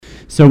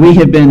So we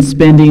have been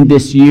spending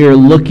this year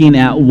looking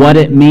at what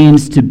it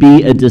means to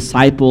be a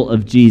disciple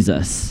of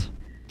Jesus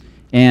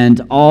and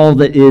all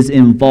that is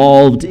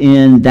involved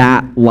in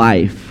that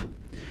life.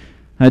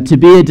 To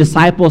be a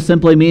disciple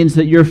simply means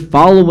that you're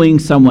following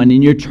someone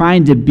and you're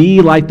trying to be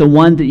like the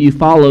one that you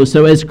follow.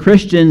 So as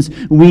Christians,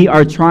 we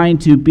are trying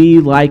to be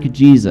like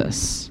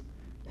Jesus.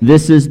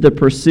 This is the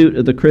pursuit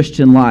of the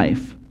Christian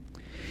life.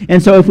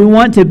 And so if we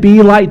want to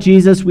be like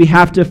Jesus, we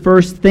have to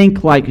first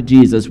think like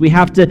Jesus. We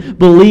have to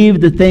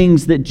believe the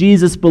things that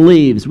Jesus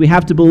believes. We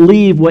have to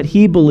believe what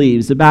he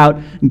believes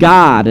about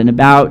God and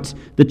about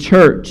the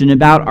church and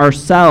about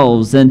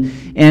ourselves and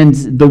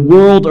the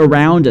world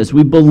around us.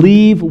 We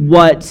believe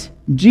what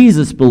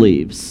Jesus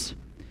believes.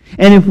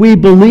 And if we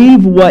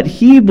believe what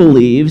he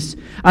believes,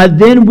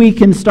 then we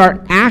can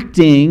start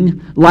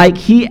acting like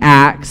he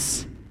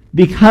acts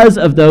because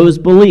of those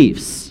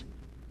beliefs.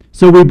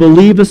 So we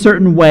believe a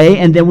certain way,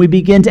 and then we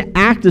begin to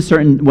act a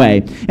certain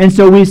way. And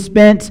so we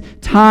spent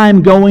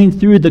time going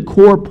through the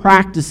core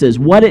practices,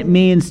 what it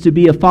means to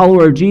be a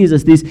follower of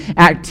Jesus, these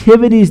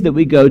activities that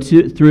we go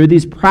through,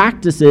 these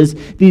practices,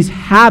 these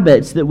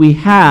habits that we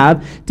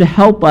have to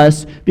help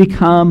us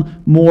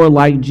become more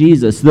like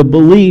Jesus. The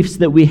beliefs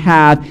that we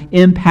have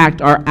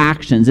impact our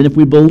actions. And if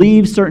we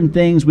believe certain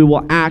things, we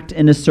will act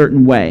in a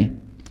certain way.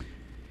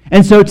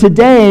 And so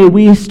today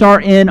we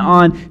start in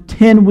on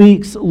 10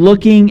 weeks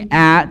looking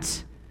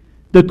at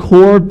the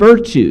core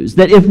virtues.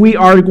 That if we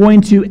are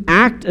going to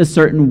act a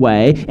certain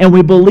way and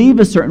we believe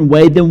a certain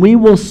way, then we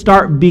will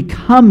start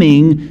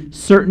becoming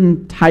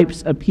certain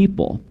types of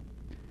people.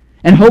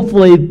 And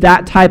hopefully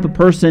that type of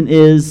person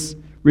is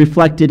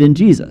reflected in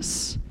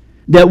Jesus.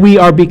 That we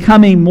are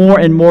becoming more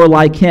and more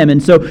like him.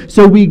 And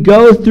so we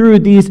go through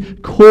these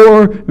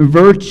core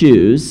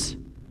virtues,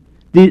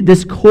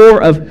 this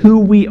core of who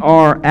we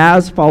are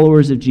as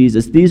followers of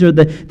Jesus. These are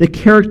the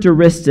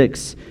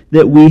characteristics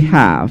that we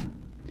have.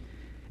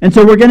 And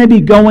so we're going to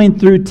be going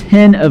through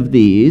 10 of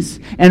these.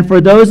 And for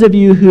those of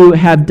you who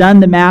have done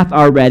the math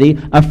already,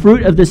 a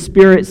Fruit of the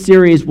Spirit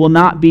series will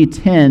not be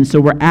 10,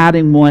 so we're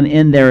adding one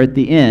in there at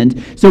the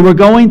end. So we're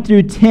going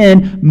through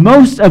 10,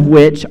 most of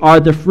which are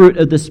the fruit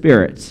of the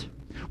Spirit.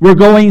 We're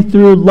going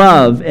through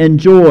love and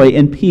joy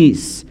and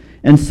peace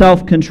and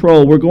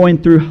self-control. We're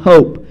going through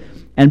hope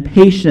and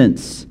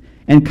patience,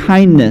 and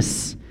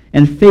kindness,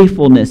 and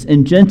faithfulness,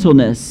 and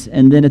gentleness.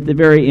 And then at the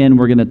very end,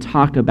 we're going to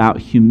talk about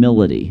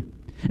humility.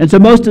 And so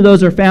most of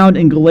those are found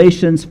in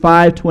Galatians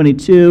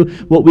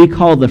 5:22, what we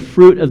call the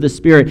fruit of the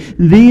Spirit.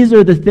 These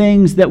are the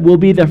things that will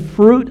be the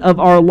fruit of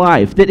our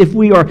life. That if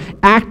we are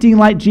acting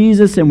like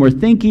Jesus and we're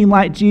thinking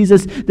like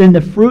Jesus, then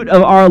the fruit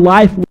of our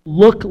life will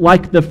look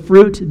like the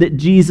fruit that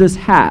Jesus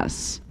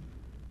has.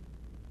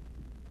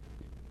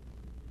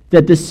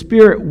 That the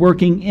Spirit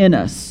working in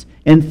us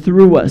and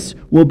through us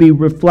will be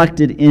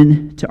reflected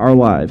into our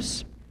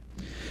lives.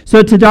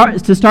 So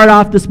to start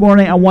off this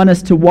morning, I want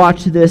us to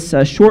watch this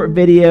short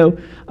video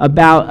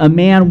about a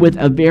man with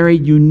a very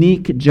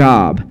unique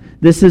job.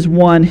 This is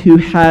one who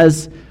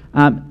has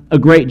a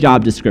great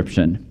job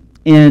description,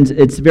 and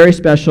it's very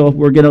special.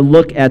 We're going to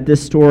look at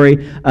this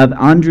story of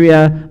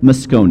Andrea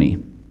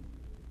Mosconi.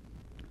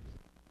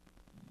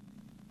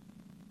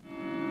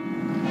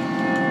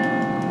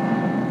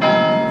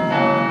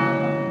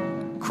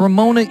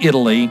 Cremona,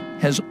 Italy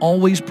has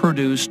always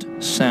produced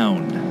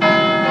sound.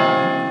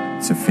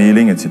 It's a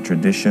feeling, it's a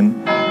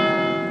tradition.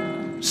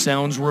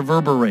 Sounds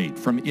reverberate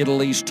from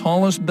Italy's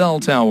tallest bell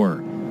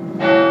tower.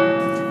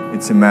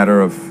 It's a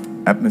matter of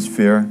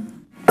atmosphere.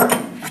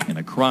 And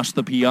across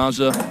the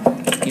piazza,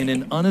 in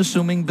an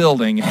unassuming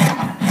building,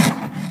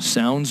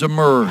 sounds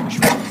emerge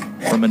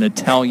from an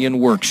Italian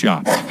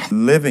workshop.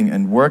 Living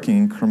and working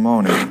in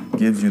Cremona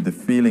gives you the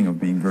feeling of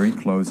being very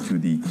close to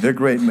the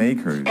great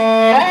makers.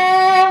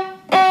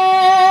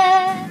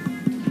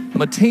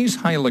 Matthijs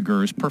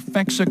Heiligers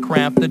perfects a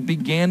craft that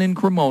began in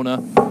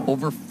Cremona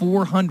over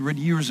 400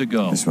 years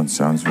ago. This one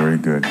sounds very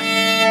good.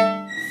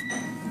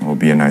 It will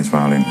be a nice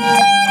violin.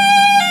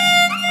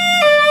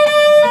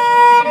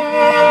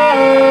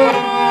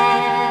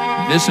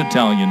 This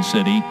Italian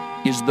city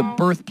is the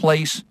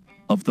birthplace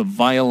of the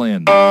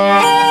violin.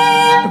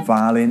 The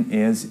violin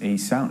is a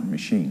sound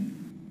machine.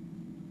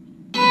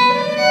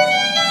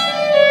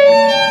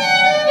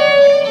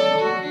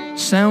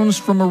 Sounds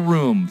from a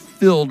room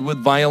filled with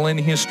violin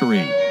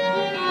history.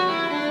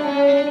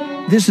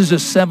 This is a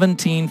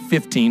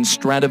 1715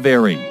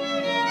 Stradivari,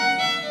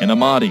 an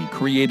Amati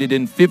created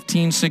in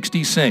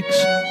 1566,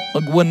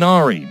 a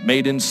Guarneri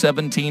made in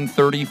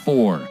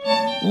 1734,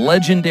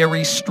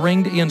 legendary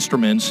stringed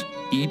instruments,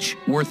 each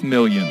worth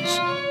millions.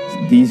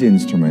 These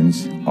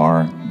instruments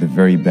are the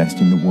very best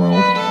in the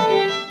world.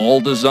 All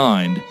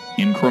designed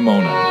in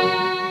Cremona.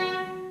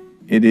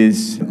 It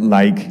is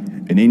like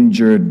an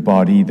injured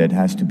body that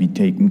has to be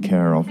taken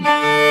care of.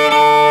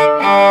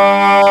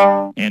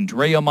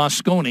 Andrea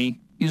Mosconi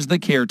is the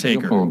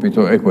caretaker.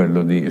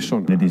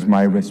 It is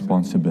my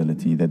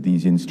responsibility that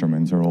these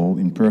instruments are all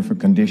in perfect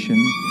condition.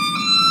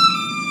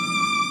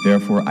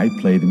 Therefore, I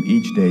play them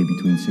each day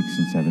between 6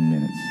 and 7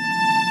 minutes.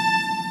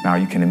 Now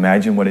you can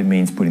imagine what it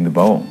means putting the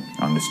bow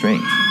on the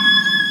strings.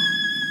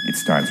 It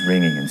starts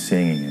ringing and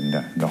singing, and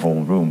the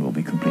whole room will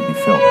be completely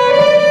filled.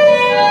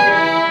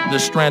 The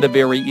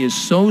Stradivari is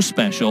so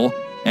special,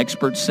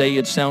 experts say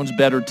it sounds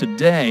better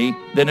today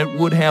than it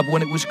would have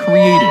when it was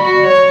created.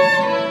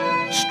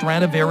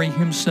 Stradivari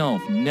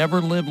himself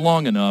never lived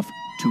long enough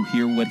to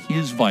hear what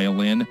his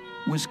violin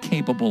was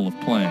capable of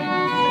playing.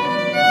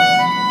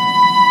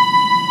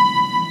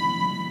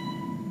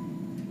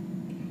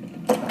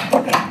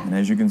 And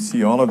as you can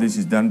see, all of this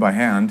is done by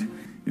hand.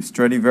 If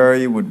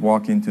Stradivari would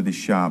walk into the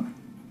shop,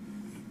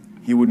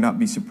 he would not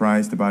be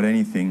surprised about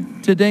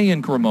anything. Today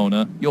in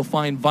Cremona, you'll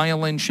find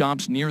violin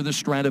shops near the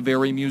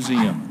Stradivari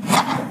Museum.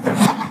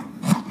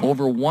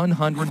 Over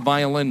 100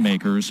 violin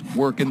makers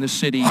work in the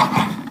city,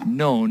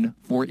 known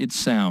for its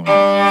sound.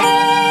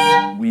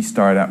 We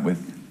start out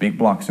with big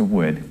blocks of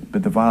wood,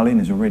 but the violin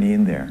is already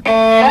in there.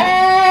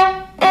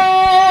 I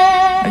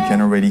can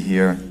already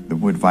hear the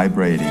wood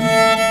vibrating.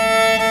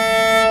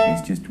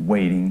 It's just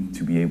waiting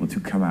to be able to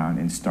come out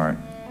and start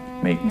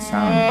making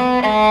sound.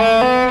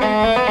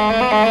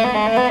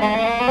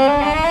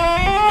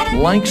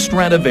 Like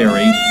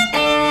Stradivari,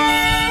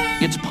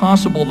 it's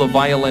possible the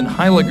violin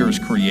Heiliger's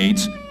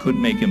creates could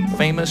make him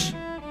famous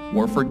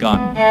or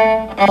forgotten.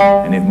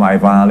 And if my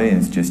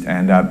violins just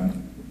end up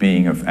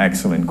being of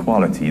excellent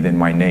quality, then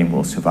my name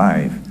will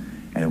survive,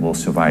 and it will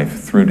survive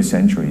through the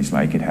centuries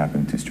like it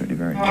happened to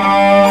Stradivari.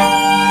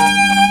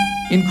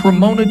 In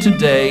Cremona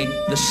today,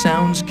 the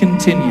sounds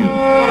continue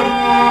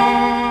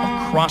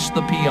across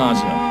the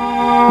piazza.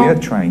 We are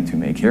trying to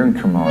make here in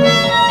Cremona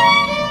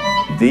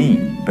the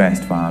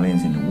best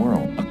violins in the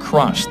world.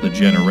 Across the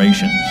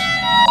generations.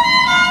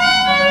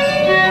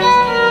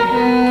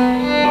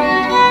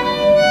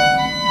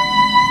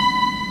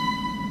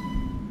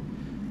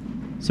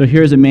 So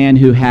here's a man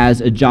who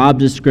has a job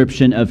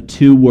description of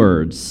 2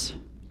 words: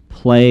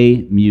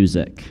 play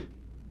music.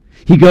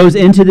 He goes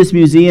into this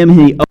museum and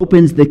he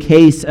opens the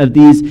case of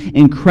these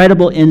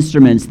incredible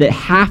instruments that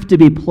have to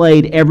be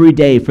played every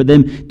day for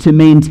them to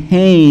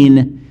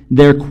maintain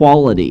their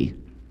quality.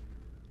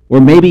 Or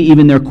maybe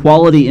even their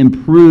quality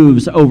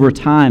improves over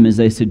time, as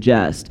they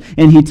suggest.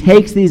 And he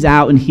takes these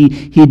out and he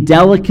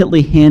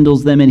delicately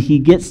handles them, and he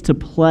gets to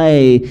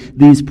play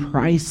these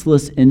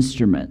priceless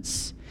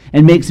instruments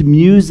and makes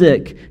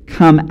music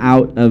come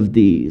out of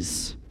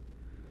these.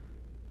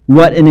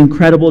 What an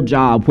incredible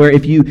job, where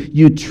if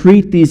you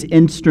treat these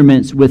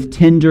instruments with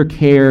tender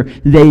care,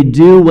 they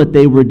do what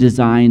they were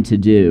designed to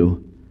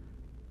do.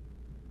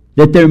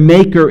 That their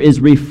maker is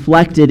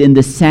reflected in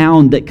the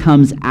sound that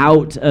comes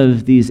out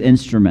of these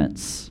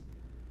instruments.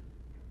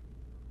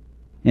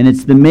 And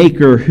it's the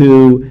maker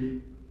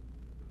who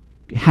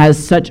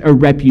has such a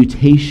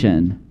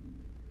reputation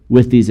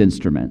with these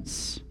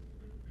instruments.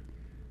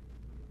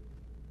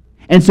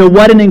 And so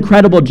what an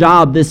incredible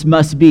job this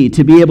must be,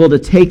 to be able to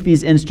take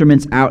these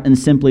instruments out and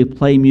simply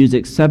play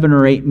music 7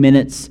 or 8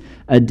 minutes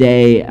a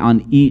day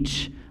on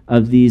each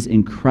of these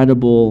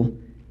incredible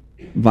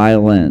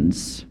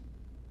violins.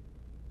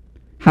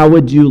 How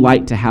would you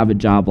like to have a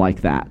job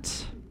like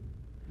that?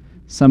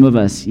 Some of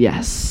us,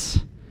 yes,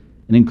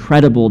 an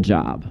incredible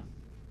job.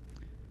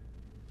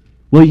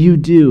 Well, you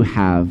do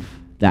have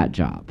that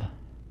job.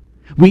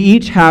 We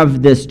each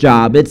have this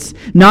job. It's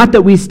not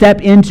that we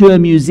step into a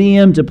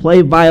museum to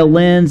play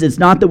violins. It's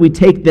not that we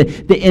take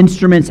the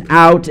instruments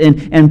out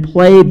and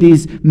play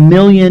these $1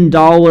 million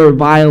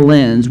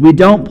violins. We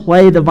don't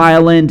play the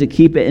violin to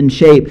keep it in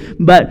shape,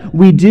 but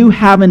we do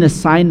have an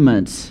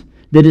assignment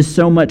that is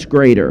so much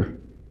greater,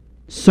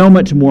 so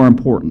much more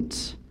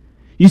important.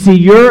 You see,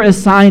 your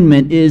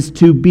assignment is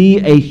to be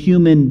a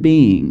human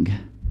being.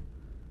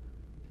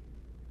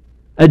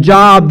 A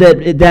job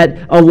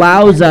that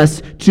allows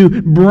us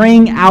to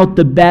bring out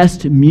the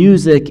best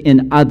music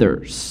in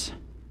others.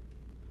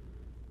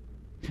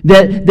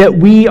 That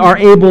we are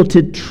able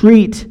to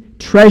treat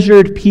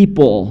treasured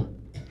people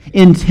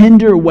in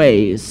tender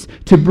ways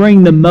to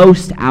bring the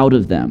most out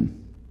of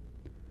them,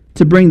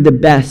 to bring the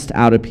best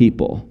out of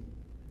people.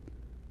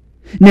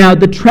 Now,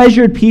 the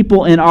treasured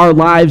people in our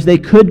lives, they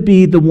could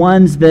be the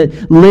ones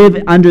that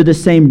live under the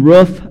same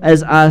roof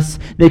as us.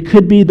 They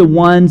could be the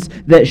ones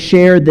that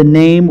share the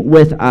name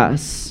with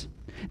us.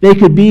 They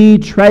could be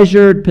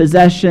treasured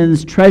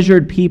possessions,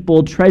 treasured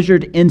people,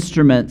 treasured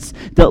instruments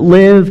that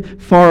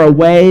live far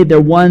away. They're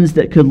ones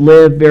that could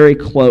live very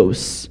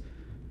close.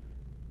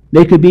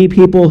 They could be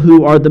people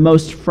who are the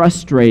most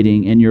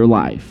frustrating in your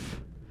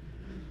life.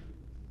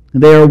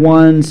 They are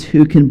ones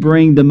who can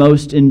bring the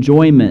most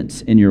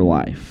enjoyment in your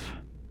life.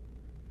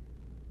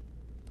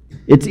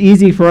 It's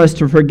easy for us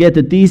to forget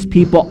that these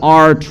people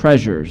are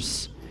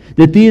treasures,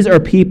 that these are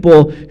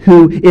people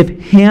who,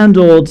 if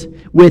handled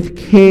with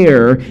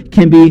care,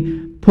 can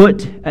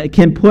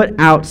put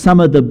out some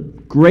of the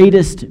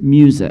greatest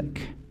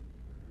music.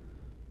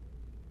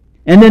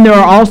 And then there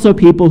are also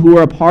people who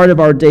are a part of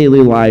our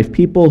daily life,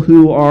 people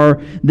who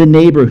are the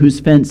neighbor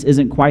whose fence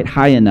isn't quite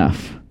high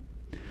enough,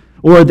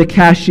 or the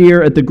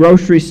cashier at the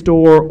grocery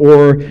store,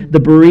 or the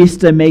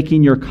barista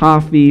making your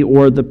coffee,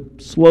 or the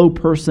slow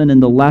person in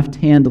the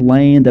left-hand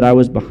lane that I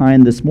was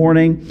behind this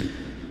morning.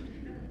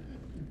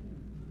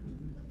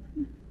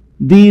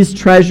 These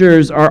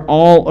treasures are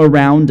all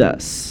around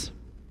us.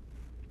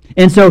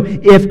 And so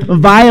if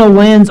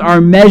violins are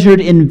measured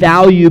in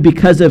value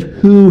because of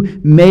who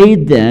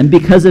made them,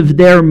 because of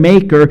their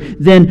maker,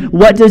 then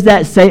what does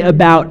that say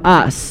about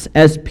us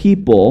as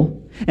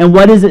people? And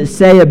what does it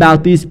say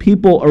about these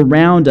people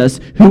around us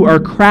who are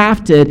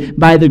crafted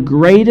by the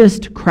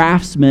greatest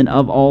craftsman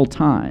of all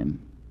time?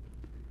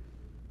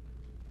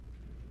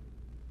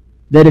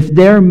 That if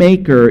their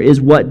maker is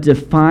what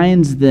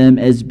defines them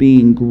as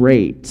being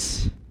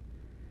great,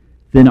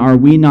 then are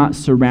we not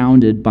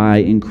surrounded by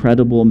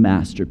incredible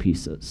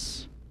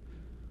masterpieces?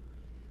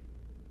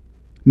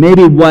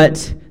 Maybe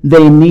what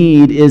they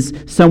need is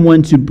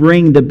someone to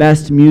bring the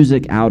best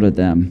music out of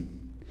them.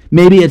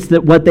 Maybe it's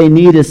that what they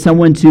need is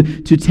someone to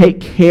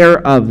take care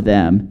of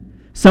them,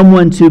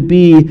 someone to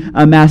be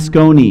a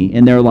Moscone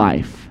in their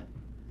life.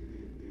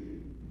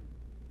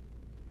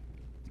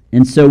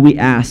 And so we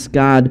ask,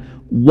 God,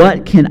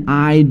 what can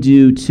I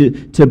do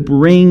to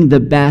bring the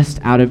best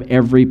out of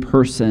every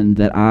person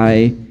that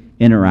I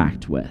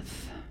interact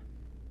with?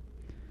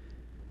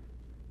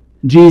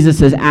 Jesus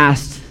has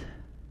asked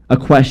a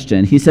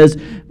question. He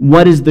says,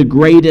 what is the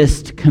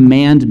greatest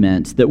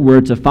commandment that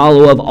we're to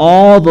follow? Of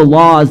all the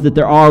laws that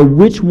there are,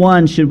 which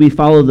one should we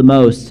follow the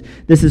most?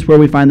 This is where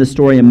we find the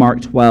story in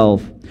Mark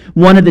 12.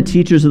 One of the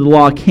teachers of the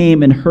law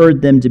came and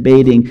heard them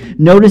debating.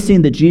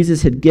 Noticing that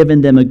Jesus had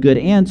given them a good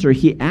answer,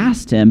 he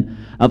asked him,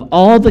 of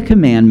all the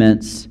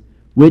commandments,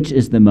 which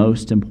is the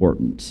most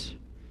important?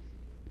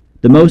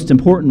 The most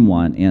important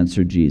one,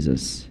 answered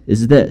Jesus,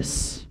 is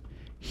this: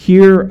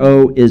 Hear,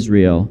 O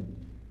Israel,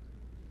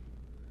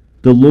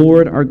 the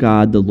Lord our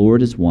God, the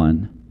Lord is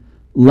one.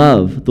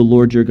 Love the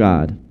Lord your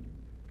God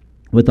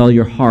with all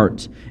your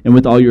heart and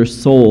with all your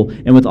soul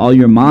and with all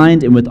your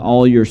mind and with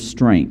all your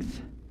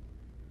strength.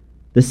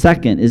 The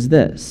second is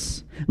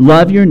this: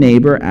 love your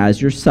neighbor as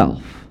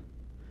yourself.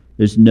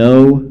 There's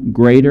no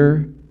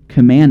greater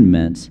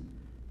commandment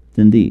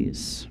than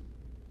these.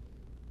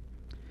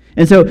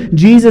 And so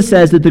Jesus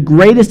says that the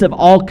greatest of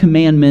all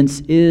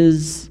commandments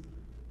is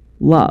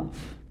love.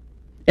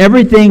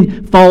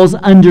 Everything falls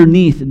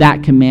underneath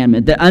that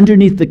commandment. That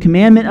underneath the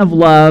commandment of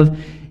love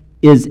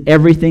is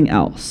everything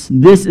else.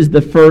 This is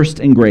the first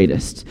and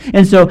greatest.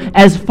 And so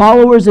as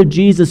followers of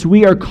Jesus,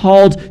 we are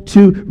called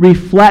to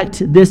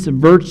reflect this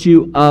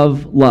virtue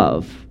of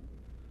love.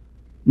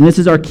 And this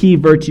is our key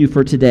virtue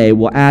for today.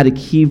 We'll add a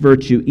key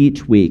virtue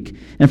each week.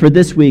 And for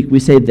this week, we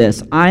say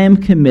this: I am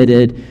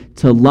committed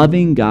to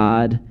loving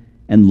God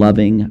and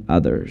loving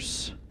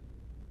others.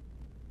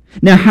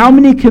 Now, how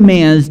many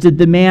commands did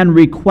the man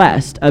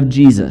request of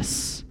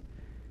Jesus?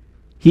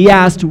 He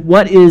asked,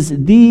 what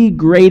is the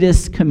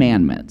greatest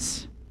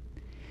commandment?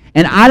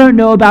 And I don't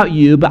know about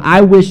you, but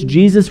I wish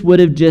Jesus would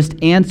have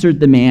just answered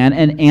the man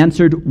and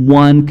answered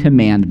one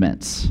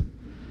commandment.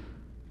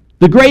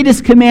 The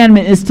greatest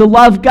commandment is to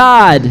love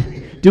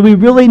God. Do we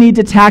really need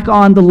to tack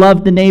on the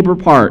love the neighbor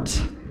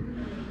part?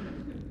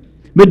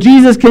 But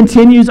Jesus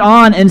continues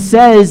on and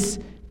says,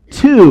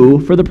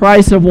 2 for the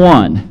price of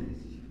 1.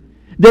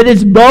 That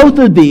it's both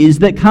of these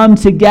that come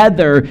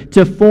together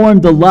to form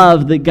the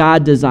love that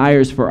God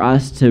desires for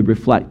us to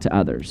reflect to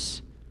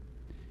others.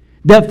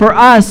 That for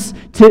us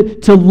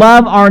to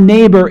love our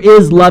neighbor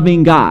is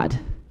loving God.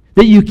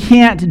 That you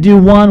can't do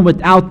one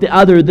without the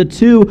other. The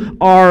two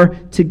are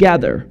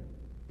together.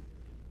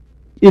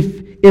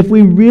 If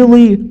we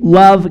really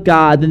love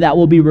God, then that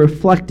will be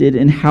reflected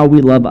in how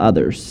we love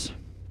others.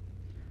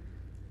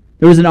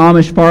 There was an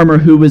Amish farmer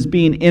who was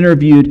being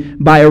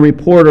interviewed by a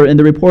reporter, and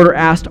the reporter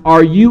asked,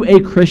 "Are you a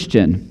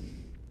Christian?"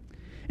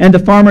 And the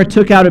farmer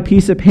took out a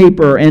piece of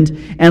paper and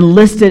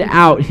listed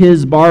out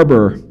his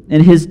barber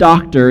and his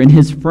doctor and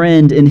his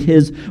friend and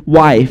his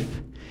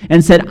wife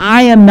and said,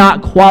 "I am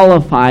not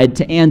qualified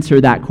to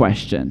answer that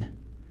question.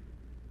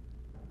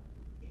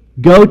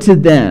 Go to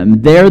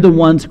them. They're the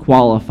ones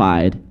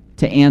qualified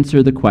to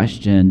answer the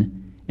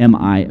question, am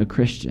I a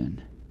Christian?"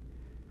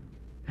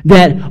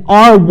 That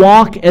our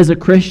walk as a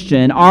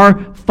Christian,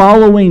 our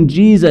following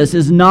Jesus,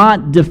 is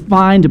not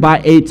defined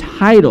by a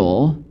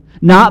title,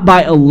 not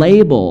by a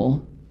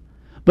label,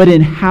 but in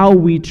how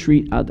we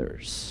treat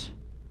others,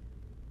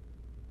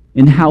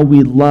 in how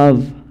we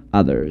love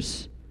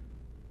others.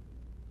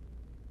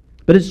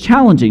 But it's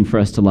challenging for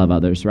us to love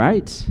others,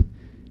 right?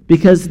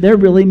 Because they're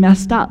really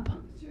messed up.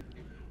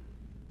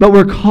 But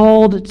we're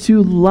called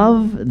to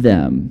love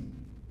them.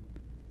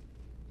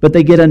 But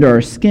they get under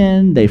our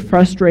skin, they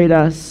frustrate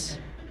us,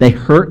 they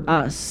hurt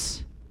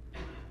us.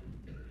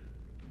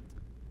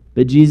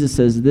 But Jesus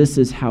says this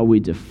is how we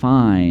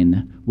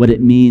define what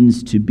it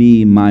means to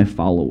be my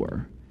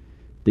follower,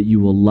 that you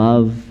will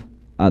love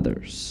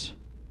others.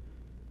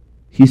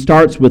 He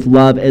starts with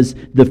love as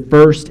the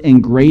first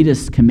and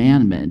greatest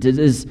commandment. It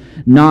is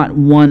not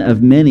one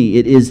of many.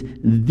 It is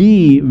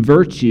the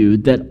virtue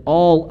that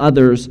all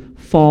others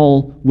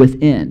fall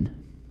within.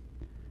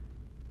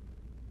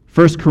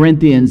 1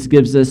 Corinthians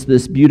gives us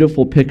this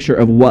beautiful picture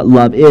of what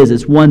love is.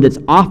 It's one that's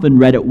often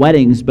read at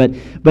weddings, but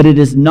it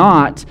is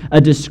not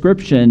a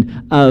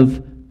description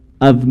of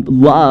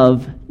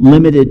love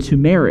limited to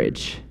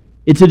marriage.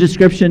 It's a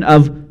description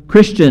of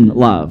Christian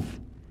love,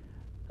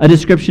 a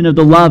description of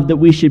the love that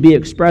we should be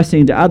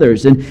expressing to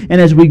others. And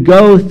as we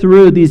go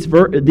through these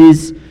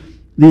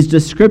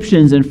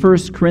descriptions in 1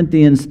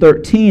 Corinthians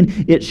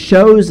 13, it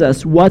shows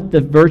us what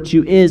the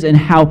virtue is and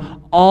how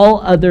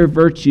all other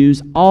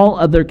virtues, all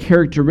other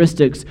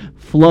characteristics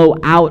flow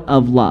out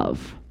of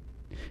love.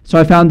 So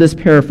I found this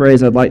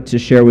paraphrase I'd like to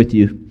share with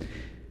you. It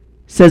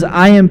says,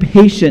 I am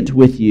patient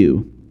with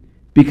you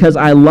because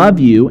I love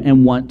you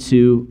and want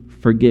to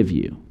forgive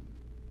you.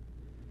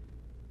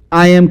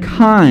 I am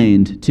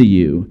kind to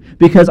you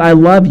because I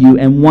love you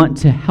and want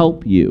to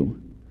help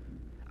you.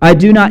 I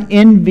do not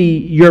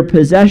envy your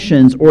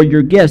possessions or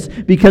your gifts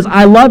because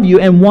I love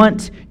you and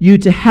want you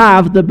to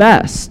have the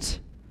best.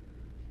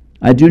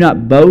 I do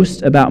not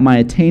boast about my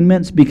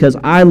attainments because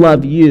I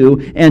love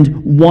you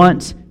and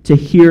want to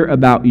hear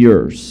about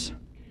yours.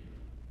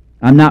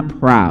 I'm not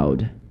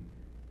proud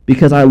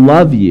because I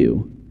love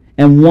you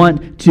and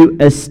want to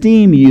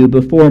esteem you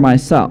before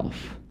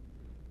myself.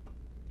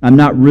 I'm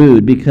not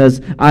rude because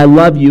I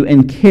love you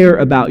and care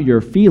about your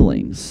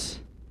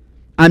feelings.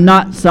 I'm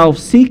not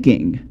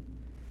self-seeking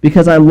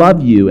because I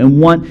love you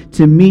and want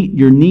to meet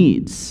your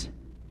needs.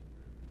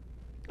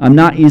 I'm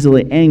not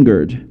easily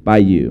angered by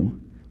you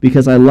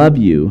because I love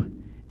you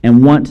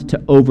and want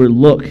to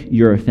overlook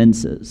your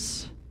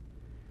offenses.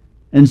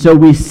 And so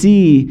we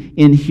see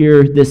in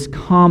here this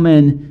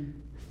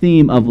common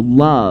theme of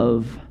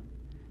love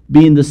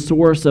being the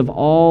source of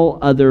all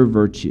other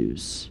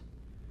virtues.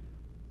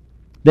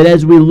 That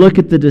as we look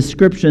at the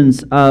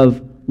descriptions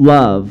of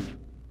love,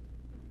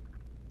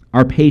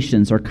 our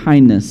patience, our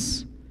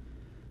kindness,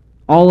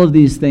 all of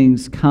these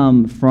things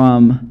come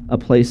from a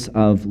place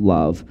of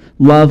love.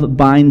 Love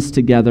binds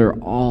together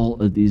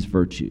all of these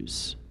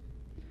virtues.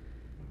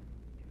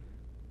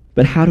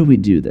 But how do we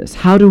do this?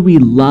 How do we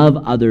love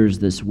others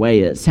this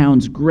way? It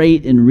sounds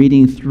great in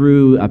reading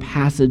through a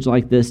passage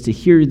like this to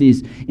hear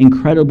these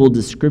incredible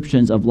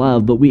descriptions of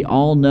love, but we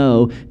all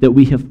know that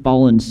we have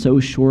fallen so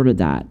short of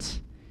that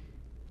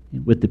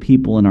with the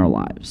people in our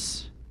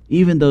lives.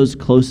 Even those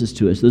closest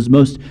to us, those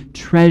most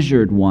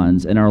treasured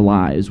ones in our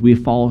lives, we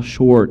fall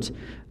short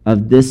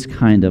of this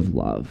kind of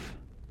love.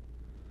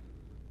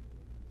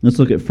 Let's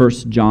look at 1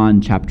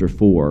 John chapter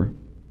 4.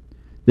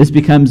 This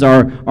becomes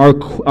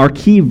our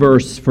key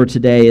verse for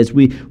today as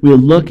we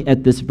look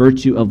at this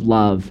virtue of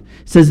love.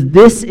 It says,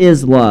 this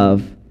is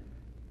love,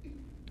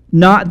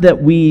 not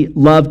that we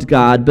loved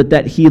God, but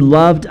that he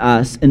loved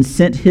us and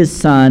sent his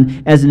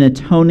Son as an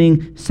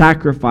atoning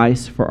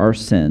sacrifice for our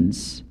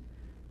sins.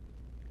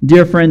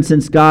 Dear friends,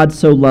 since God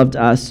so loved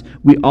us,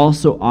 we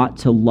also ought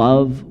to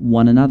love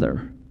one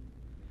another.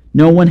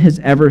 No one has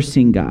ever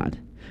seen God.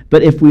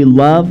 But if we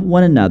love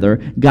one another,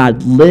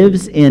 God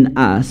lives in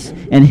us,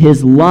 and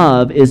his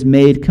love is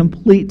made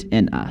complete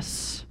in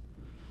us.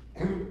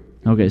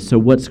 Okay, so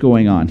what's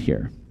going on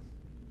here?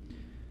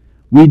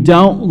 We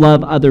don't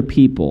love other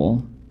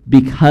people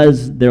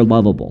because they're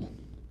lovable.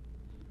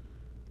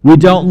 We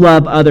don't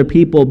love other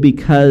people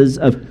because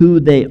of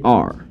who they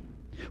are.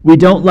 We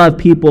don't love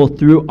people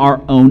through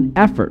our own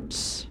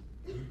efforts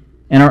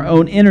and our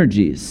own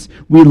energies.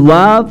 We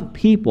love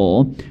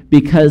people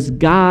because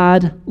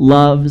God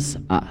loves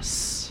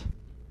us.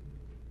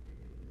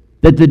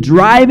 That the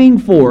driving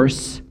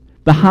force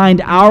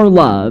behind our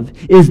love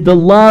is the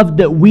love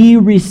that we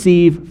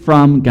receive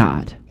from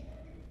God.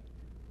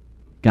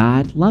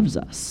 God loves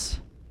us.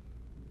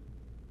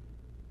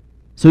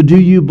 So do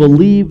you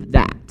believe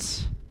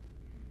that?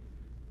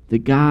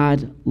 That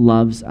God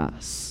loves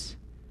us?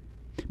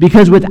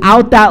 Because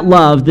without that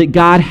love that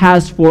God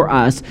has for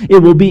us, it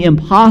will be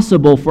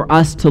impossible for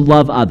us to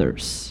love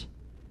others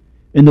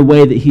in the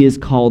way that he has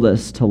called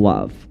us to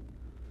love.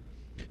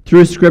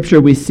 Through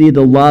Scripture, we see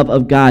the love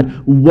of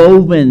God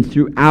woven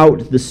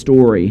throughout the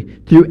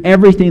story. Through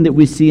everything that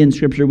we see in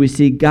Scripture, we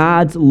see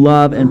God's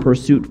love and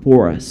pursuit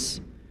for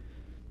us.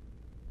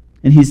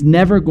 And he's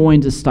never going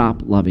to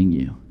stop loving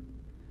you.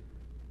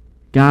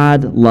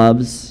 God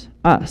loves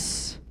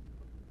us.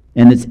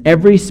 And it's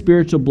every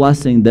spiritual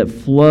blessing that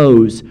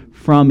flows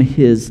from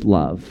his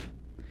love.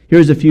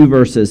 Here's a few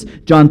verses.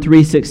 John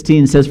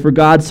 3:16 says, for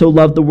God so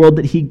loved the world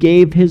that he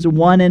gave his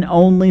one and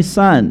only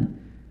Son.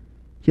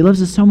 He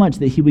loves us so much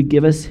that he would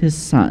give us his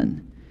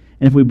Son.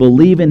 And if we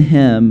believe in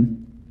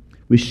him,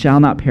 we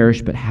shall not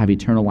perish but have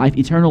eternal life.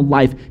 Eternal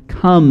life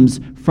comes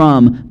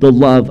from the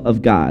love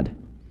of God.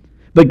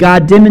 But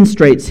God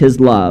demonstrates his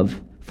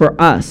love for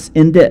us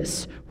in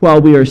this. While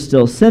we are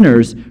still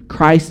sinners,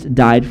 Christ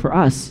died for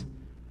us.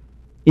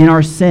 In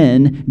our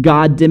sin,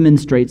 God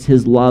demonstrates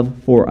his love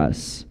for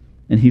us,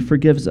 and he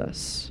forgives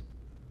us.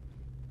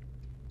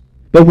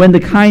 But when the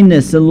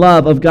kindness and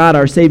love of God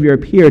our Savior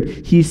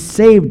appeared, he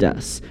saved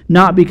us,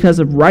 not because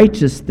of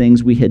righteous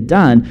things we had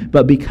done,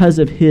 but because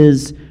of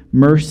his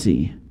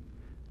mercy.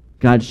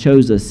 God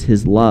shows us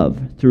his love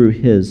through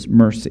his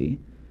mercy.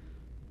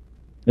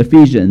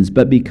 Ephesians,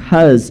 but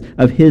because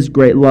of his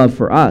great love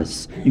for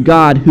us,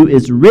 God, who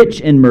is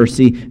rich in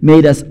mercy,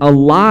 made us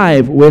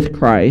alive with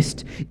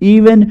Christ,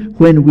 even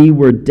when we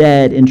were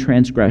dead in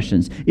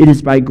transgressions. It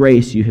is by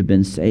grace you have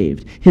been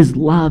saved. His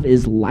love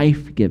is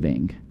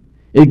life-giving.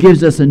 It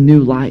gives us a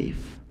new life.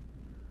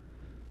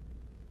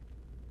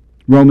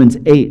 Romans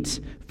 8,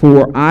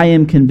 for I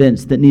am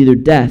convinced that neither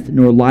death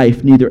nor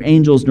life, neither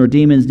angels nor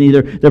demons,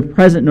 neither the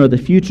present nor the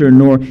future,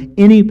 nor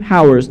any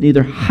powers,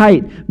 neither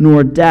height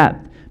nor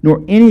depth,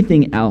 nor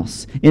anything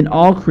else in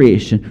all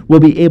creation will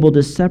be able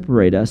to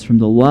separate us from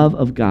the love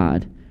of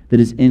God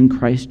that is in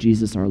Christ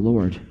Jesus our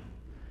Lord.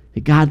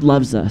 That God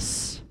loves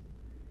us,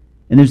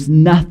 and there's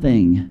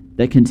nothing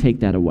that can take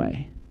that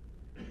away.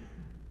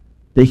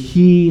 That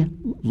he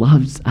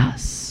loves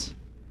us.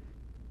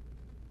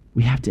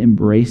 We have to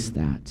embrace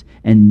that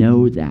and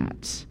know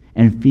that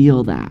and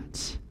feel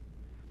that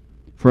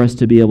for us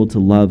to be able to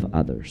love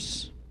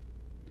others.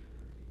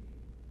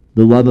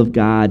 The love of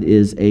God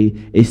is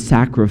a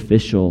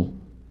sacrificial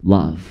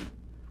love,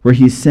 where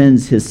he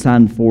sends his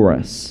Son for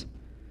us.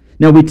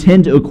 Now, we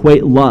tend to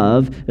equate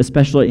love,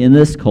 especially in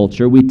this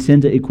culture, we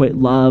tend to equate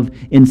love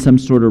in some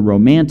sort of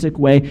romantic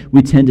way.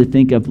 We tend to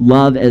think of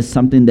love as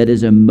something that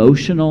is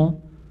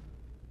emotional.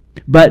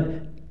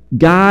 But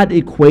God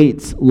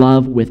equates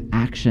love with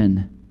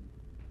action.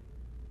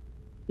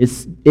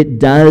 It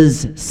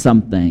does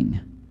something.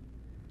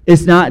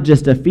 It's not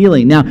just a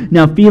feeling.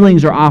 Now,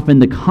 feelings are often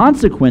the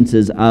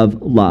consequences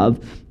of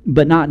love,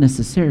 but not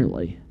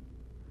necessarily.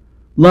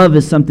 Love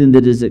is something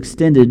that is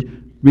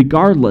extended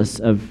regardless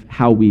of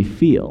how we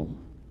feel,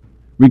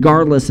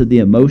 regardless of the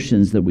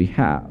emotions that we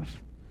have.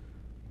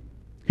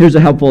 Here's a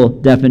helpful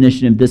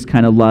definition of this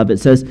kind of love. It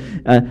says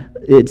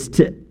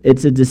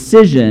it's a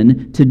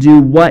decision to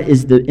do what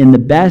is in the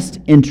best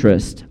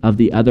interest of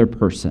the other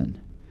person.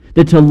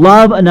 That to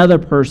love another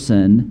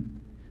person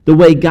the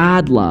way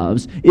God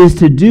loves is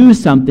to do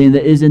something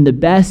that is in the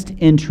best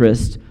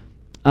interest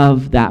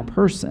of that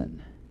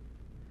person.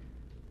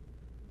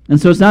 And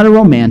so it's not a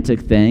romantic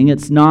thing.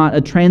 It's not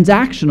a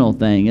transactional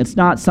thing. It's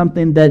not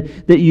something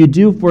that you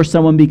do for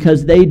someone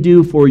because they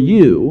do for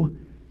you.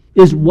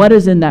 Is what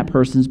is in that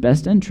person's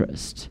best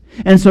interest.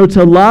 And so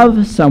to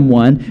love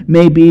someone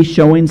may be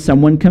showing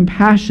someone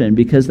compassion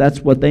because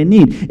that's what they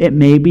need. It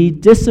may be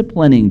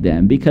disciplining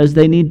them because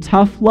they need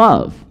tough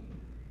love.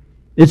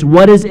 It's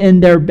what is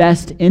in their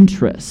best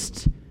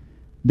interest.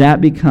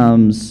 That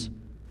becomes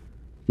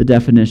the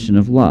definition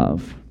of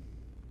love.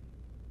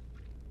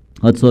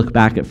 Let's look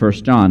back at 1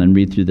 John and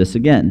read through this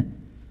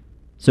again.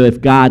 So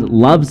if God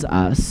loves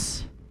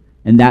us,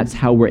 and that's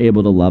how we're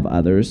able to love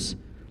others,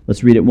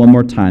 let's read it one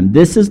more time.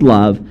 This is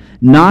love,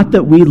 not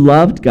that we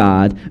loved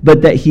God,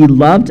 but that he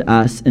loved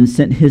us and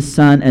sent his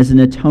Son as an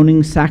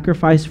atoning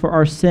sacrifice for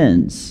our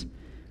sins.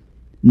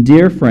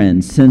 Dear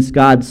friends, since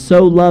God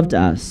so loved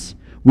us,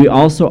 we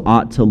also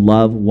ought to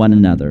love one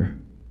another.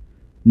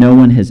 No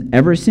one has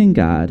ever seen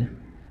God,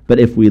 but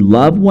if we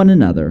love one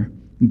another,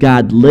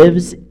 God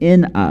lives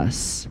in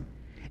us,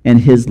 and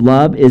his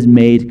love is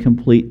made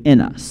complete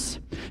in us.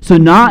 So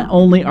not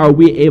only are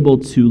we able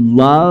to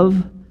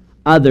love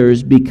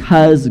others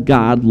because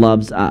God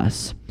loves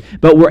us,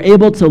 but we're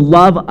able to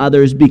love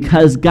others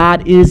because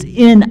God is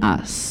in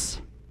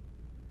us.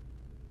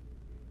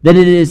 That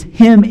it is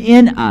him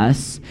in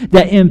us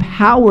that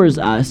empowers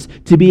us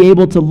to be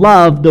able to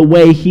love the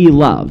way he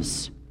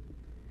loves.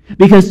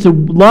 Because to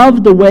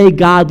love the way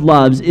God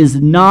loves is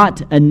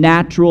not a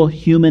natural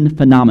human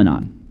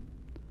phenomenon.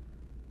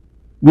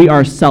 We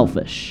are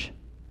selfish.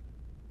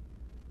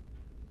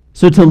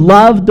 So to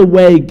love the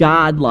way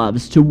God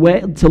loves, to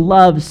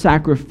love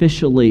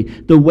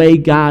sacrificially the way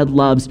God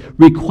loves,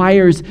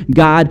 requires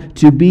God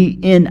to be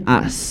in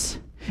us.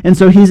 And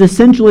so he's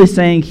essentially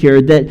saying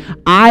here that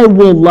I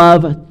will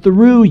love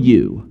through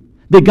you.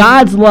 That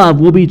God's love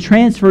will be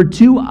transferred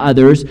to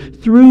others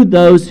through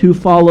those who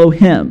follow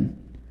him.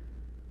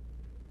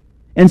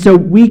 And so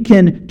we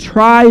can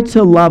try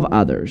to love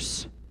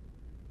others.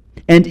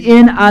 And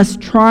in us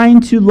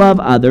trying to love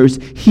others,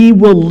 he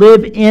will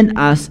live in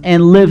us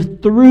and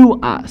live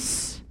through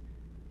us.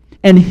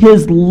 And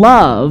his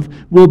love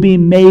will be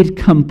made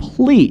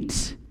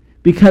complete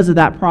because of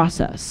that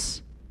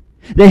process.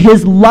 That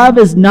his love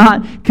is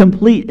not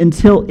complete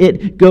until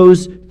it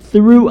goes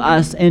through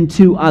us and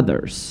to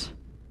others.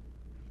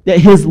 That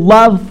his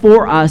love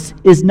for us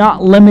is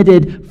not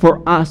limited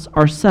for us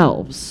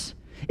ourselves.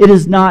 It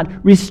is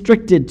not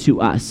restricted to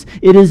us.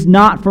 It is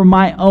not for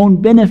my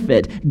own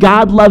benefit.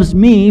 God loves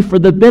me for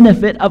the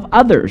benefit of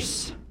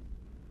others.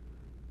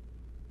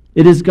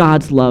 It is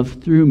God's love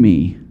through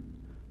me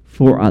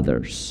for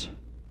others.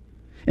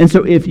 And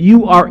so if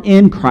you are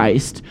in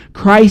Christ,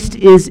 Christ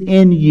is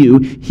in you.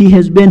 He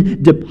has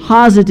been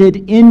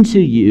deposited into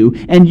you,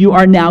 and you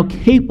are now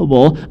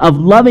capable of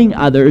loving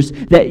others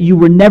that you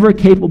were never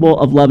capable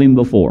of loving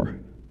before.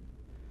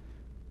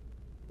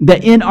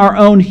 That in our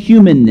own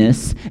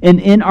humanness, and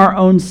in our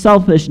own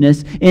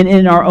selfishness, and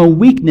in our own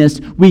weakness,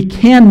 we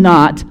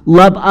cannot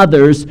love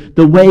others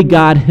the way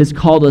God has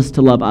called us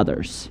to love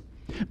others.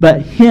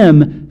 But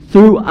him,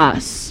 through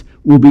us,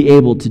 will be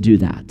able to do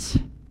that.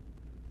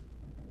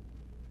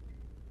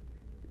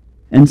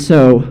 And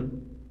so,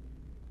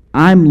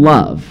 I'm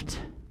loved.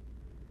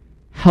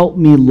 Help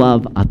me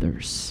love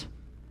others.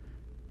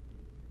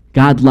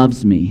 God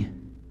loves me,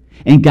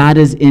 and God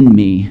is in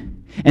me,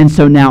 and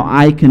so now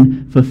I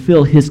can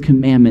fulfill his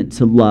commandment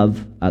to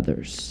love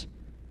others.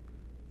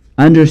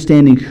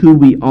 Understanding who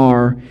we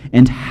are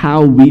and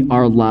how we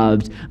are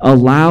loved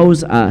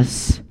allows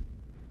us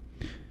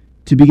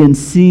to begin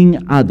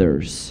seeing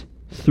others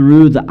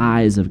through the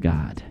eyes of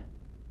God.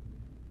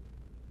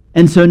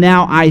 And so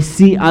now I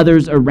see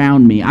others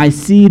around me. I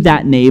see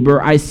that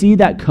neighbor. I see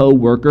that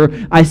coworker.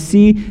 I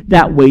see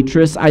that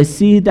waitress. I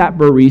see that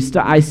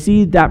barista. I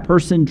see that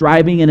person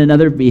driving in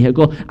another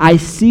vehicle. I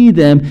see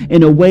them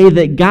in a way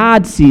that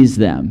God sees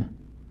them.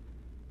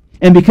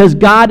 And because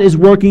God is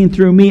working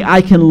through me,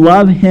 I can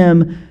love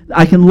him.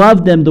 I can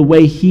love them the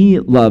way he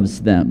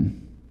loves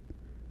them.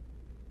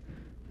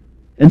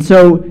 And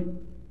so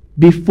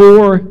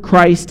before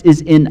Christ is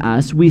in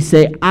us, we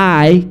say,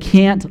 I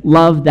can't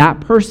love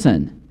that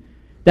person.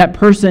 That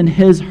person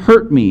has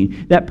hurt me.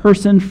 That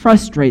person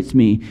frustrates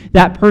me.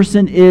 That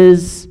person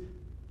is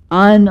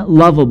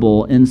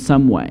unlovable in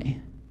some way.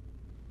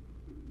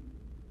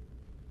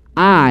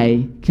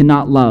 I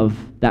cannot love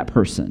that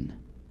person.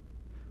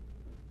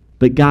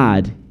 But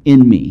God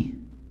in me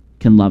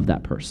can love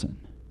that person.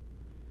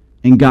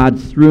 And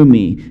God through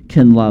me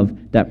can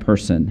love that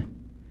person.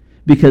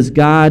 Because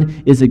God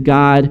is a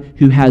God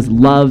who has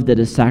love that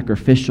is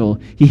sacrificial.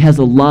 He has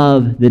a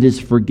love that is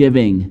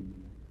forgiving.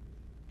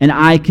 And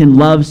I can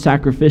love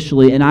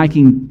sacrificially and I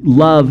can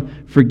love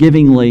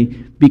forgivingly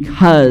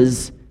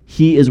because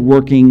he is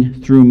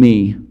working through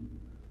me.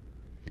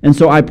 And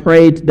so I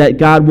prayed that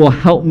God will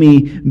help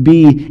me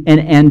be an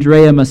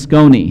Andrea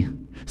Mosconi,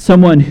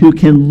 someone who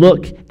can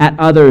look at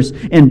others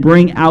and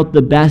bring out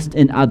the best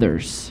in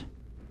others.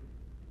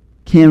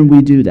 Can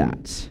we do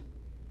that?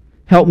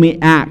 Help me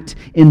act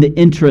in the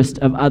interest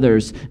of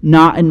others,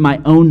 not in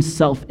my own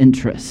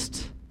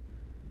self-interest.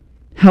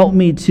 Help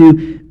me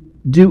to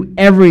do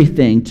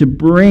everything to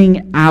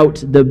bring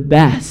out the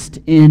best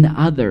in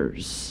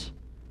others.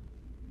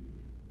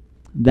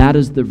 That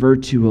is the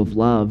virtue of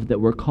love that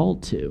we're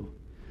called to.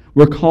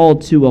 We're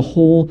called to a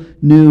whole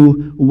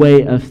new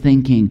way of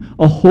thinking,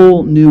 a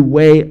whole new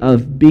way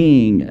of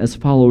being as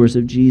followers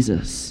of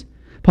Jesus.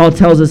 Paul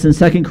tells us in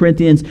 2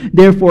 Corinthians,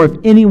 therefore, if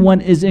anyone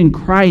is in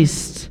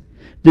Christ,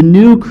 the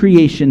new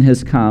creation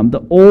has come,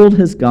 the old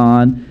has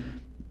gone,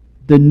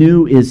 the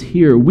new is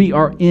here. We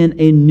are in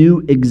a new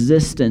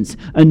existence,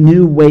 a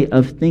new way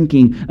of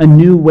thinking, a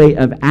new way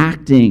of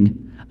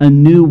acting, a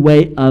new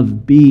way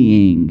of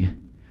being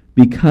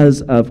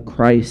because of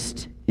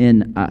Christ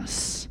in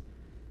us.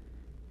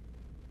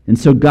 And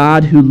so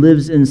God who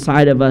lives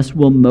inside of us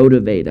will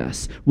motivate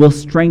us, will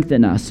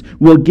strengthen us,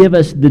 will give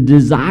us the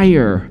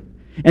desire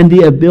and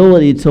the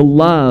ability to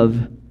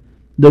love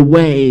the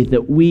way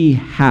that we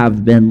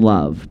have been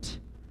loved.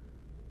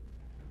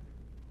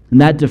 And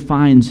that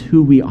defines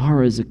who we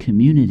are as a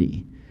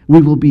community.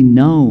 We will be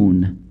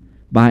known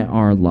by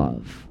our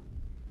love.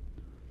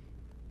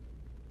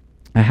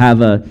 I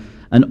have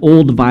an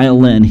old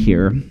violin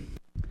here.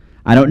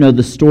 I don't know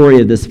the story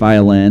of this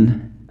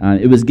violin.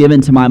 It was given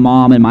to my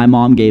mom, and my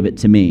mom gave it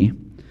to me.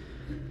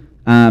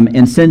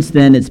 And since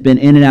then, it's been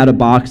in and out of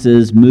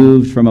boxes,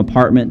 moved from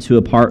apartment to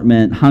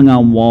apartment, hung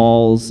on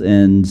walls,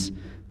 and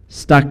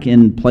stuck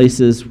in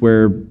places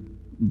where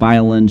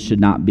violins should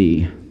not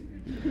be.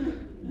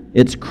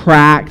 It's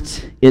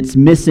cracked. It's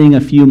missing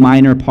a few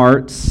minor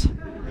parts.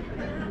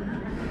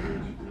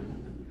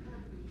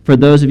 For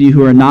those of you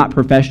who are not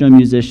professional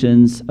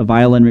musicians, a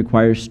violin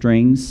requires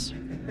strings.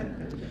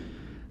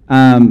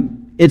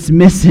 It's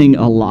missing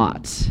a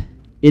lot.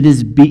 It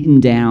is beaten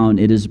down.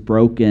 It is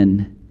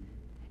broken.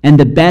 And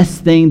the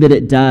best thing that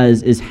it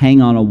does is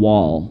hang on a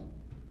wall.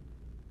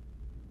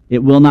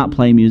 It will not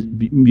play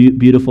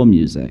beautiful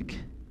music.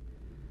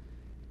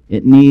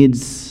 It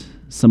needs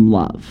some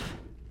love.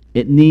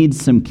 It needs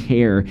some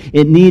care.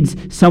 It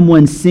needs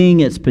someone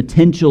seeing its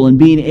potential and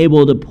being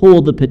able to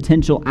pull the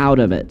potential out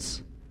of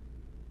it.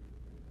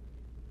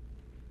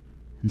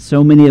 And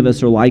so many of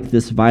us are like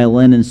this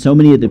violin, and so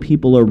many of the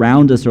people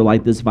around us are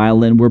like this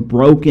violin. We're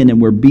broken and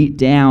we're beat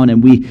down,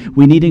 and we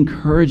need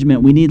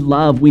encouragement. We need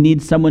love. We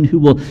need someone who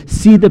will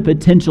see the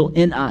potential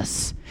in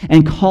us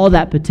and call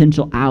that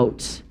potential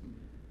out.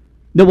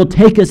 That will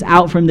take us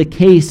out from the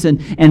case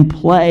and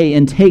play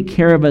and take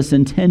care of us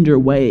in tender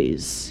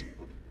ways.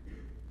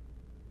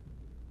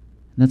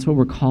 That's what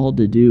we're called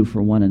to do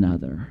for one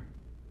another.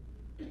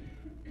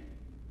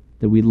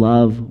 That we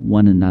love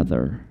one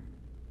another.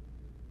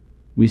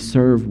 We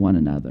serve one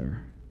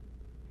another.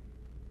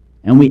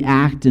 And we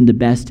act in the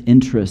best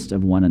interest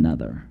of one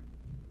another.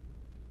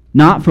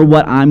 Not for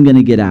what I'm going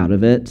to get out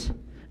of it.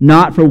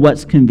 Not for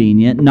what's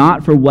convenient.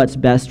 Not for what's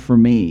best for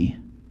me.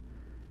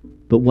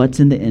 But what's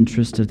in the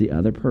interest of the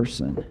other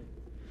person.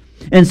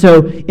 And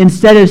so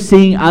instead of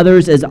seeing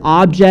others as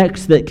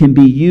objects that can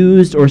be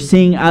used or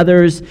seeing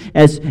others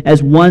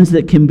as ones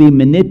that can be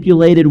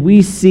manipulated,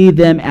 we see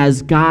them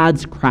as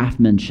God's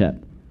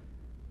craftsmanship.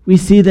 We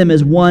see them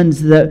as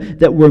ones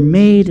that were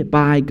made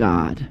by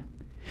God.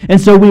 And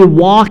so we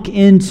walk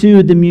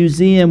into the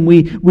museum,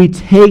 we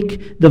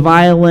take the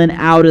violin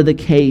out of the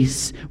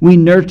case, we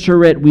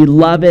nurture it, we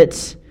love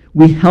it,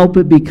 we help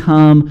it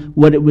become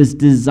what it was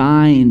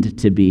designed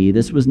to be.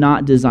 This was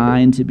not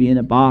designed to be in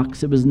a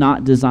box, it was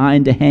not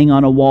designed to hang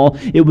on a wall,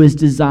 it was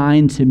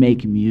designed to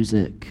make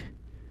music.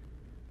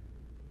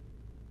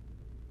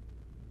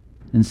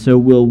 And so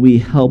will we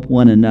help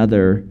one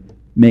another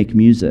make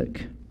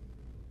music?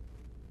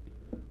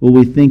 Will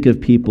we think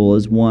of people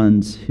as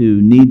ones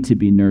who need to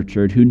be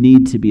nurtured, who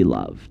need to be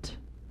loved?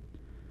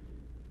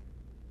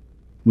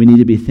 We need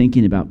to be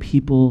thinking about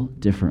people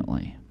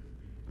differently.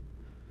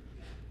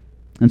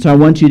 And so I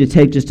want you to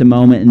take just a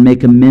moment and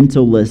make a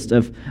mental list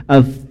of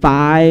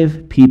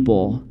 5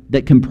 people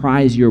that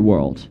comprise your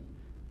world.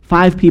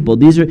 5 people.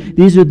 These are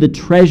the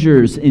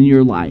treasures in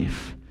your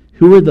life.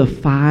 Who are the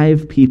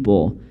 5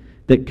 people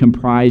that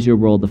comprise your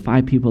world, the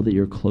 5 people that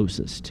you're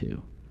closest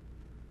to?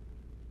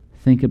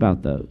 Think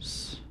about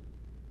those.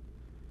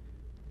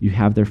 You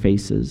have their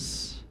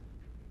faces.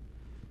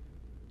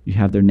 You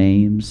have their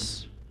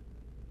names.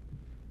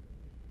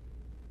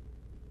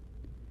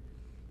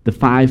 The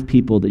 5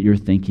 people that you're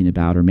thinking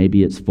about, or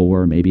maybe it's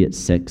 4, or maybe it's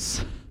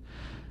 6.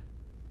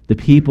 The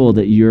people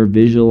that you're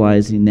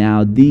visualizing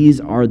now, these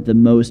are the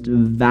most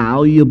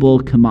valuable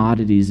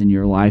commodities in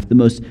your life, the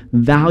most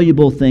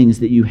valuable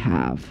things that you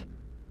have.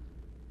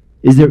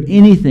 Is there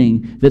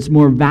anything that's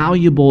more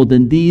valuable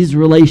than these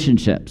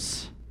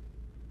relationships?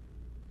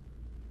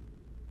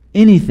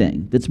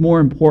 Anything that's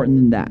more important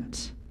than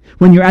that?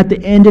 When you're at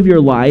the end of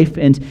your life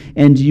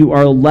and you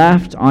are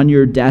left on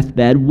your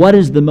deathbed, what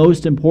is the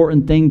most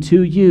important thing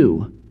to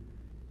you?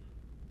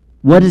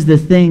 What is the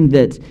thing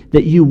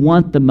that you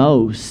want the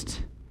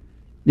most?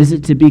 Is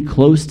it to be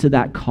close to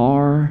that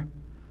car?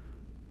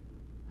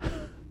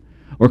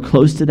 Or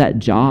close to that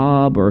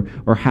job?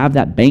 Or have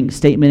that bank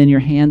statement in your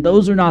hand?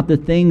 Those are not the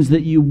things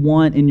that you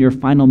want in your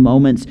final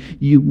moments.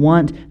 You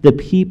want the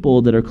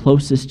people that are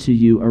closest to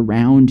you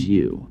around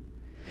you.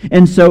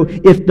 And so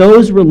if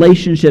those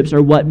relationships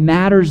are what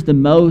matters the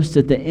most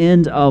at the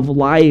end of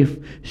life,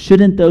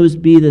 shouldn't those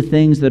be the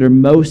things that are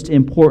most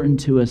important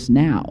to us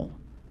now?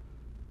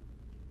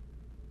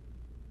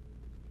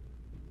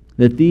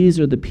 That these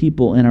are the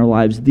people in our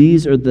lives,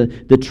 these are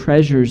the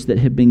treasures that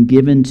have been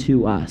given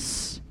to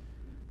us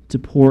to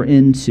pour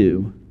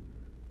into,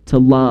 to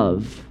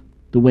love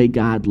the way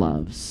God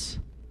loves,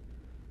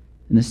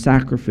 in a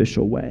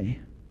sacrificial way.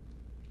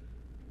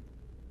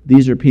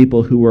 These are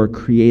people who are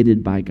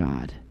created by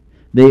God.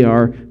 They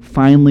are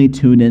finely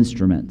tuned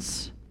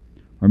instruments.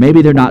 Or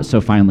maybe they're not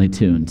so finely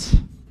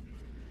tuned.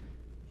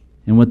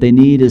 And what they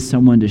need is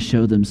someone to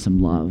show them some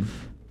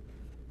love,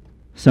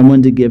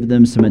 someone to give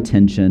them some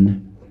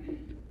attention.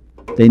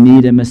 They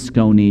need a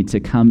Moscone to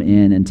come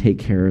in and take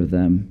care of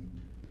them,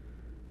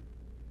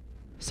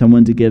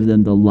 someone to give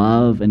them the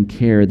love and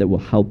care that will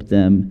help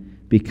them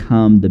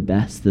become the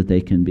best that they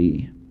can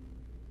be.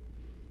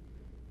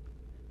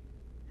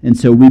 And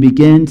so we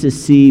begin to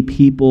see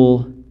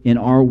people in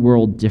our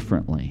world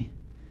differently.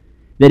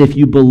 That if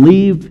you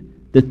believe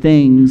the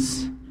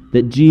things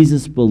that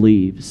Jesus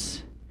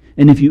believes,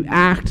 and if you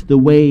act the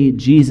way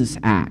Jesus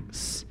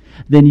acts,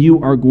 then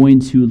you are going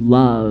to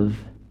love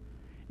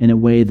in a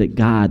way that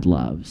God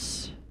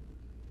loves,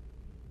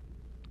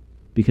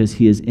 because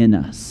He is in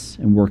us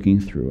and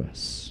working through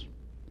us.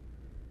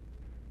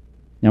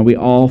 Now, we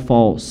all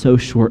fall so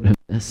short of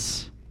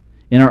this.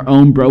 In our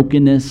own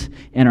brokenness,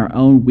 in our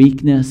own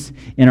weakness,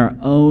 in our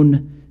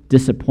own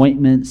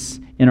disappointments,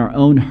 in our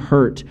own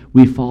hurt,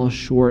 we fall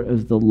short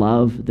of the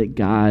love that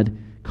God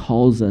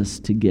calls us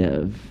to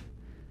give.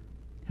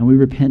 And we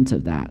repent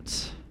of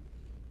that.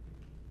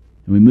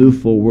 And we move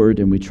forward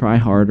and we try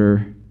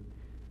harder.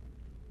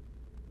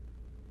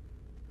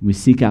 We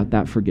seek out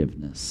that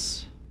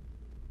forgiveness.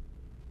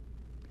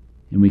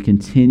 And we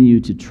continue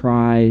to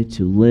try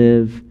to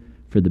live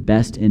for the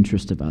best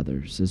interest of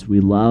others as we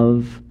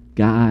love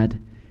God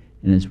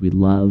and as we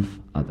love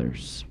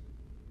others.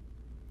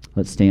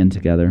 Let's stand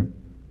together.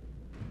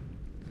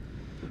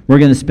 We're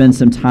going to spend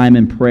some time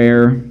in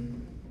prayer,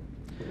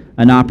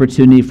 an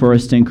opportunity for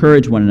us to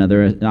encourage one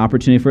another, an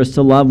opportunity for us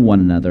to love one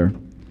another.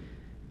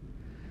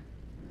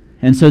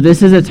 And so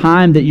this is a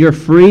time that you're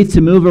free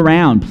to move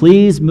around.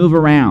 Please move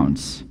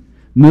around.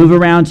 Move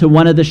around to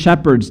one of the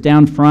shepherds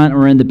down front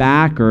or in the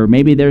back, or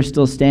maybe they're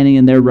still standing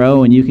in their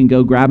row and you can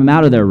go grab them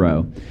out of their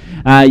row.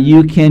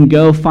 You can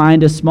go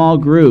find a small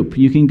group.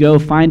 You can go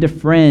find a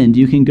friend.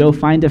 You can go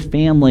find a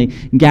family.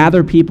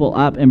 Gather people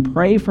up and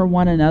pray for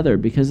one another,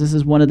 because this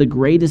is one of the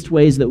greatest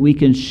ways that we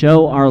can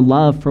show our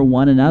love for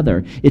one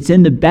another. It's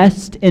in the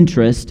best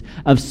interest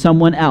of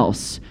someone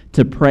else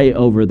to pray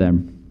over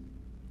them.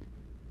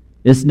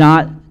 It's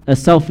not a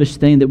selfish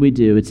thing that we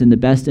do. It's in the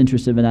best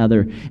interest of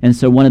another. And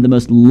so one of the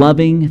most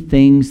loving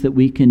things that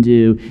we can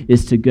do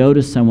is to go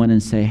to someone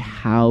and say,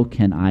 how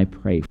can I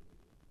pray for you?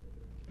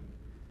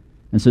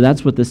 And so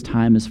that's what this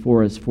time is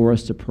for. It's for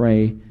us to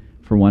pray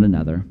for one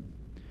another.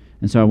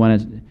 And so I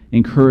want to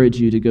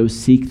encourage you to go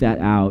seek that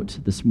out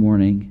this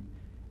morning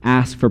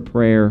ask for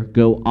prayer,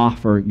 go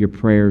offer your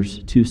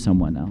prayers to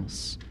someone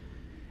else.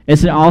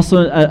 It's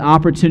also an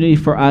opportunity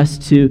for us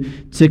to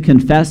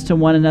confess to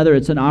one another.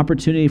 It's an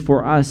opportunity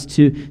for us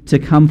to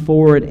come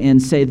forward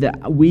and say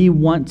that we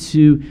want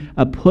to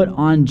put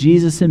on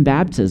Jesus in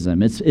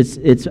baptism.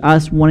 It's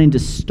us wanting to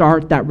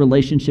start that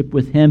relationship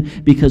with him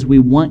because we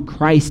want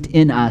Christ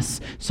in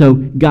us so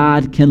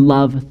God can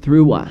love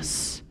through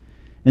us.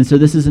 And so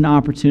this is an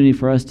opportunity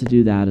for us to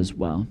do that as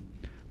well.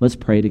 Let's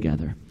pray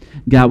together.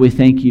 God, we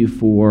thank you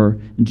for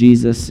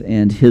Jesus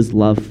and his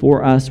love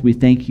for us. We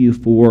thank you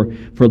for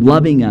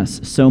loving us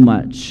so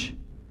much.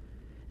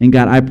 And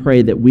God, I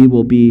pray that we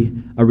will be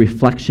a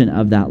reflection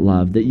of that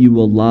love, that you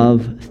will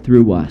love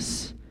through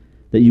us,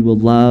 that you will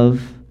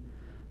love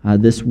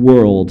this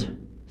world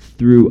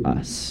through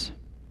us.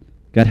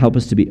 God, help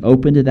us to be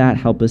open to that.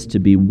 Help us to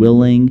be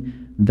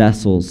willing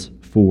vessels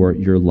for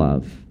your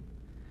love.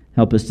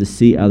 Help us to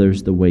see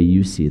others the way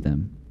you see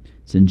them.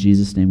 It's in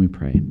Jesus' name we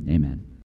pray. Amen.